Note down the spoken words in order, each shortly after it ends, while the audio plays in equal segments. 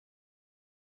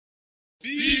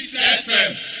This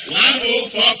FM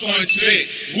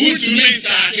 104.3. Good to meet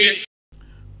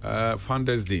you.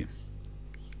 Founders Day.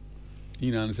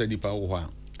 In answer the power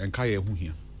and Kaya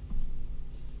here.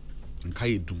 And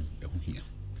Kaya doom here.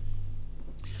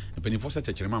 And Penny for such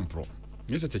a chairman pro.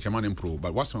 Yes, a chairman pro,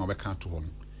 but what's my back to home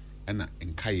and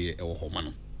Kaya or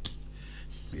Homano.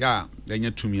 Ya, then you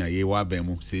to me a year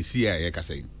bemu, say, see, I can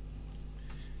say.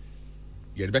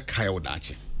 Yet back Kaya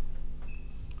Dachi.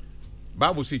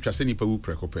 Bible says trust any people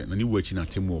precope and you watching at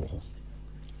Timo.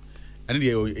 And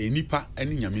the nipa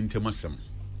any yamin temasem.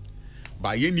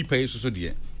 By any pay so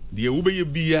dear, the Uber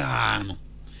Biano.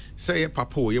 Say a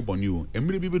papa ye bon you, and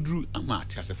maybe drew a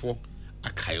mat as a for a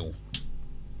kayo.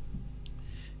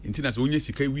 Intinas when you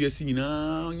see we are seeing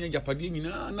now,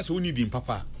 Japadina, and that's only in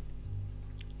papa.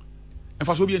 And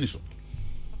for so be any so.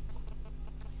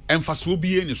 And for so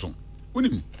be any so.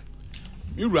 Winning.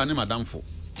 You run him a damn for.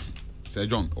 Sir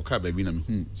John, okay, baby, na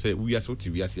say we are so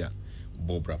TV here,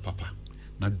 Bobra Papa.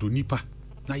 Na donipa,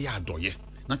 na ya doye,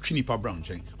 na trinipa brown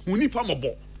chain. Unipa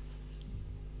mobo.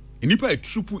 Inipa a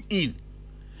trupu in.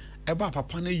 Eba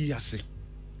papa na yase.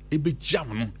 Ebe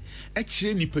jam no.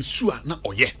 Eche ni pesua na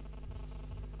oye.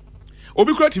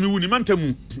 Obi kura timi wuni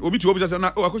mantemu. Obi ti obi say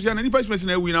na o akosia na nipa express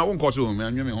na wi na won ko so me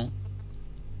anweme ho.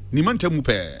 Ni mantemu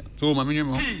pe. So ma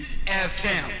menweme ho. Peace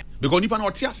FM. Because nipa na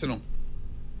otiase no.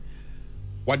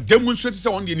 What demonstrates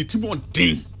on the Timon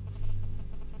ding.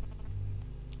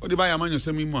 Or the buy a man, you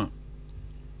send me more.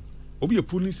 Or be a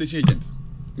police station agent.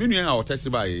 Many are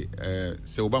tested by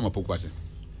Sir Obama Pokwase.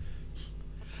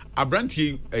 A brand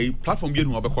here, a platform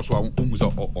being over cost or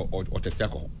test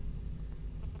alcohol.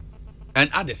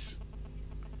 And others.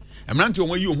 A man to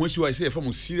you when you say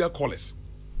from serial callers.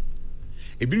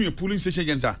 A being a police station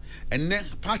agent, and then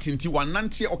party into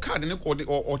 190 or card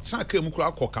or track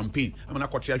Mukra campaign. I'm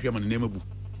not quite sure I'm a name of.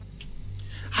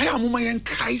 I am my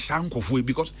Kaisa uncle for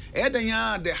because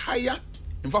the higher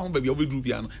in fact, baby, we do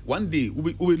piano. One day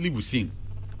we will live with sin.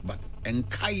 But and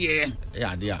Kaye,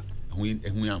 yeah, dear, we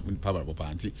are with Papa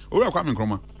Party. Or Kwame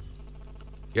Nkrumah.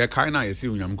 Yeah, Kaina is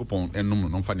seeing young coupon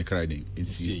and no funny crying.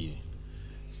 It's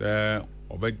Sir,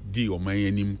 Obed D or my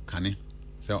name Cane,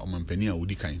 Sir Omampenia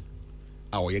Udi Kain.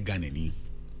 Our ye ganani.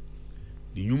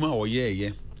 The Numa or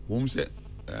ye, whom said,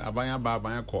 Abaya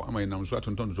Baba call, I am so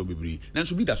to be. Then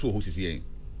so be that so who is here.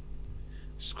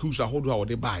 Schools are hold or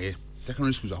they buy,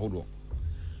 secondary schools are hold.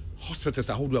 Hospitals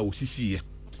are hold or CC.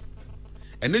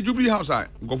 And the Jubilee House, I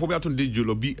go for to the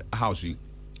Jubilee housing.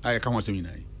 I can't say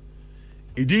nine.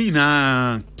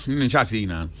 Edina, in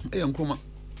Chassina, I am Nkrumah.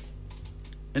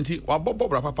 And see, what Bob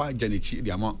Papa Janichi, the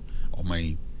amount of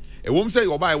my. A woman say,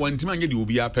 or buy one time and you will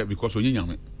be up because when you're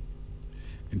young.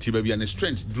 And Tibabi and a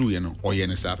strength drew you know, or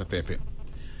yen is up a pepe.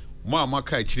 Mamma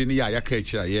Kai Chini, I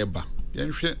catch a yeba.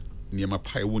 Yen shit near my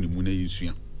pie wound in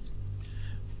Munia.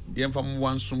 The infam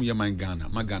one sum your mind Ghana,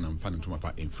 my Ghana, and fan to my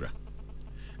part infra.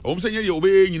 Om say you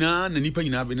obey in an and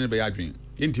nipping up in a bayadring.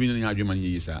 Intimate argument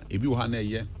years, if you had a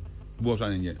year, both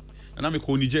on yet. And I'm a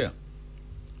coney jail.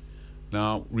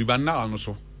 Now, Ribana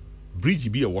also.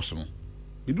 Bridge be a wassail.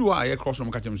 We do I cross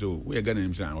from Catcham so we are getting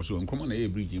him saying also and come on a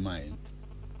bridge in mine.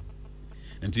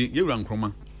 And you run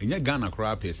Nkrumah and your Ghana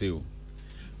crap say,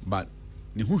 but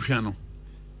Nihushano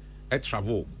a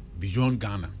travel beyond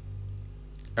Ghana.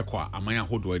 Equa Amaya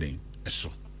hold wedding, so.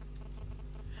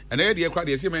 And there the crowd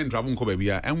is a man traveling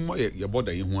Cobabia and your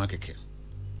body in Huake.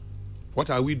 What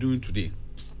are we doing today?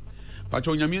 But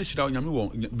on Yamia Shida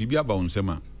Yamu Bibia Bound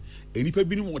Sema. Any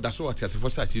people what that's what as for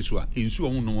such is what in so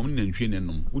no woman and train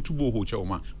and Utubo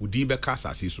Hochoma, would deem a casa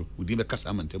siso, would deem a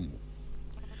casamantemo.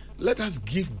 Let us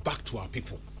give back to our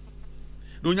people.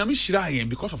 No Yamishirayan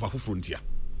because of our frontier.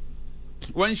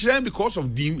 When Shiran because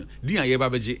of Dim Dia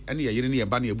Babaji and Yeni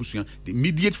Bani Busian, the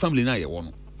immediate family na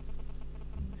one.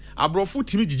 I brought food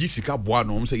Timmy Jessica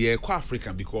Boano, say ye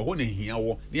African because when he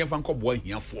or near Vanco boy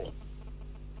here for.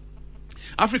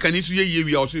 African is ye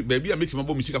we also baby I make him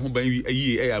music home by a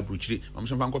year air bruchery. I'm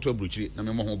some van to a bruchery,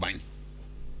 no more buying.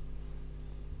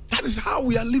 That is how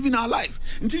we are living our life.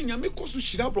 Until you make us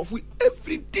shit out of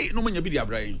every day, no man you be their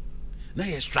brain. Now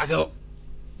you struggle.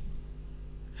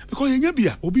 Because you be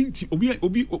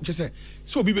obi just say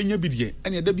so be when you be there,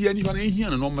 and there be anyone here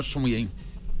and almost some yen.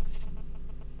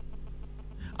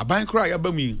 A bank cry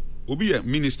about me, obi a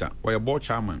minister or a board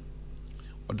chairman,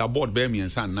 or the board bear me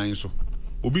and son nine so.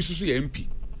 Obi susu MP,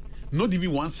 not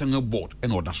even one single board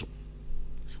and all that so.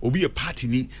 Obi a party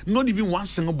ni, not even one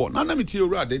single board. Now let me tell you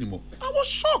right anymore. I was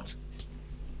shocked.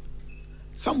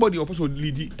 Somebody also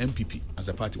lead the MPP as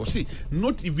a party. Or see,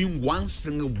 not even one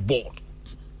single board.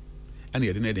 And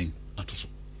he didn't at all.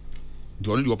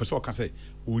 The only person can say,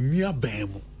 "Unia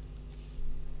bemo."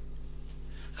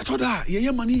 I told her,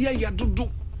 yeah, money, yeah, do.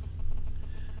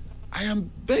 I am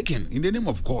begging in the name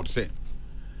of God, say,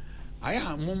 I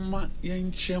am mama,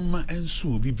 yen chema, and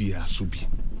so be subi.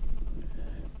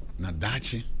 Na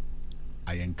dachi,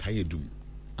 I am kayedum,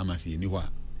 amasi anywhere.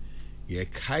 Ye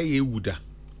kaye wuda,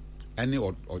 any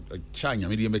or chanya,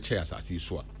 medium chairs as he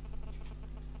saw.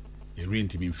 Ye ring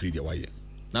to me free the wire.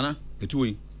 Nana, the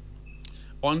two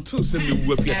until say me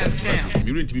work here,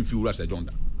 me ring to me feel as I don't.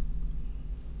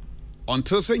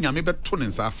 Until say Yami bet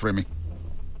tunnels are framing.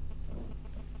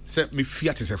 Set me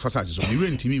fiat is a facade, so me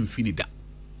ring to me infinita.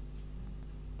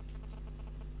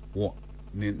 What?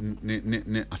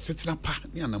 Ne a setting up pa,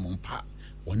 near Namon pa,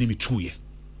 or name me 2 years.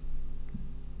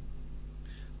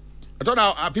 I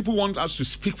thought people want us to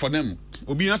speak for them.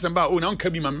 Obi na semba o na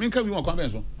nka bi ma menka bi mo kwa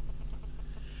benso.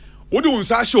 Wo de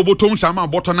unsa hye obotom sama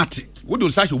boto nate. Wo de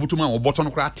unsa hye obotom a oboto no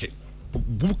kra ate.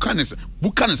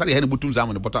 Bukanes say he ne botom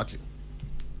sama ne boto ate.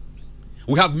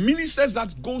 We have ministers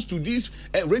that goes to these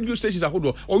radio stations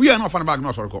ahodo. Or we are not fan bag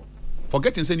no sorry ko.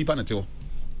 Forgetting say nipa na te.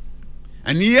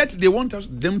 And yet they want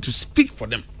them to speak for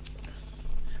them.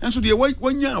 And so the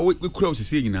when ya we kura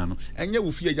osisi nyina no. Enye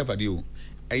wo fie agapade o.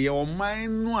 Eye o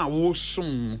man no a wo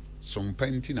som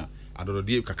pentina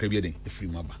adodode kakra bi den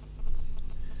efiri maba.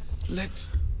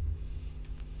 Let's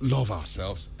love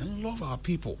ourselves and love our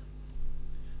people.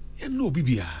 Ye no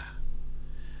bibia.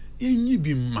 Ye nyi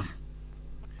bi ma.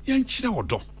 Ye nchira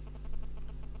odo.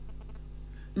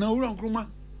 Na Owura Nkrumah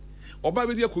oba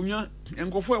be dia konwa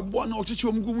enkofo ebo na ochichi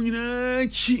omgu nyina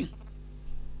chi.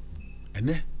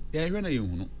 Ene ye hwe na ye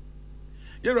hunu.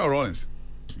 Ye Rollins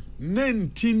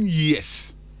 19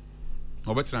 years.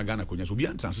 Obetra Ghana konya so bi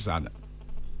antranso sada.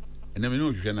 Ene me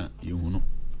no hwehwe na ye hunu.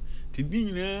 Ti bi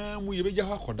nyina mu ye beja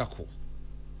hɔ akodako.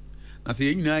 Na se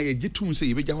ye nyina ye gitum se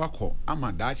ye beja hɔ akɔ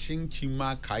ama da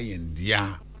chinchima kayen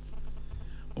dia.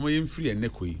 Omo ye mfiri ene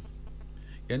koi.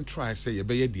 Yen try say ye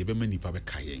beye de be manipa be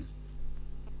kayen.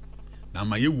 Na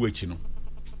ma ye wu achi no.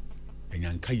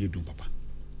 Enyanka ye dum papa.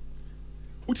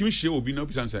 Utimi hye obi na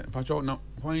obi san say pacho na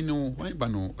hwan ba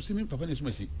no o se me papa na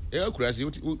sumasi. E akura se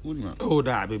utima. Oh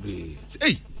da bebre.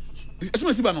 Hey.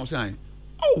 Sumasi ba no say.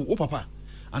 Oh papa.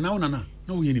 Ana na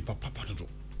o ye ni papa dodo.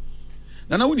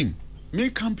 Nana wonim me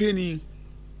campaigning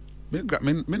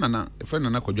me nana e fa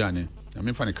nana kodwane na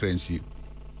me fa ne currency.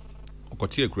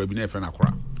 Okotie akura bi na e fa na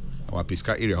akora. Our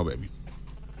Pisca area ho baby.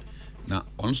 Na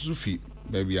onso fi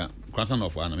baby a kwasa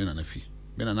of ana me nana fi.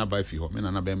 Me nana buy fi ho, me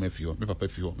nana buy me fi ho, me papa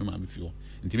fi ho, me mama fi ho.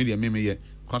 Intimi me ye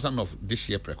kwasa of this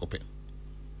year prekope.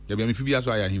 There be me fi bia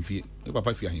so aya himfie. Me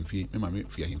papa fi ahimfie, me mama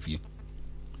fi ahimfie.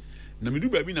 Na me du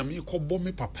baby na me kɔbɔ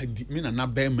me papa di, me nana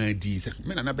buy ma di.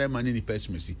 Me nana buy ma ni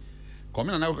pesumesi. Ko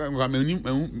me nana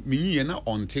me yi na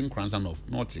onten kwasa of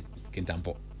not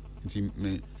kintampo. Intimi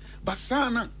me but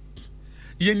sana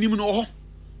ye nim no ho.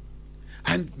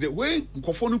 And the way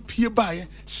nkofo no pie bae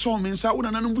so me nsa wo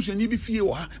nana no busuani bi fie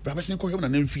wo ha bra besen ko hwem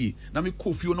nana fie na me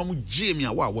ko fie no mo gye me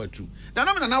a wa tu na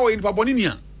na me nana wo ni pa boni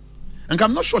nia and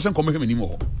I'm not sure sen ko me hwem ni mo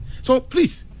ho. So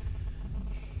please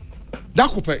da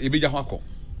ko pe e beja ho akọ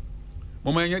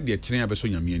mo ma nya de tren abeso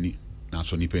nyame ani na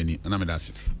so nipa ani na me da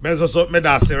se me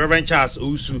da se Reverend Charles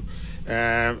Owusu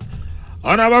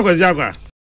ona ba kwezi akwa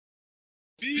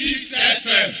Peace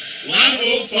FM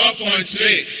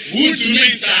 104.3 Good to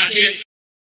meet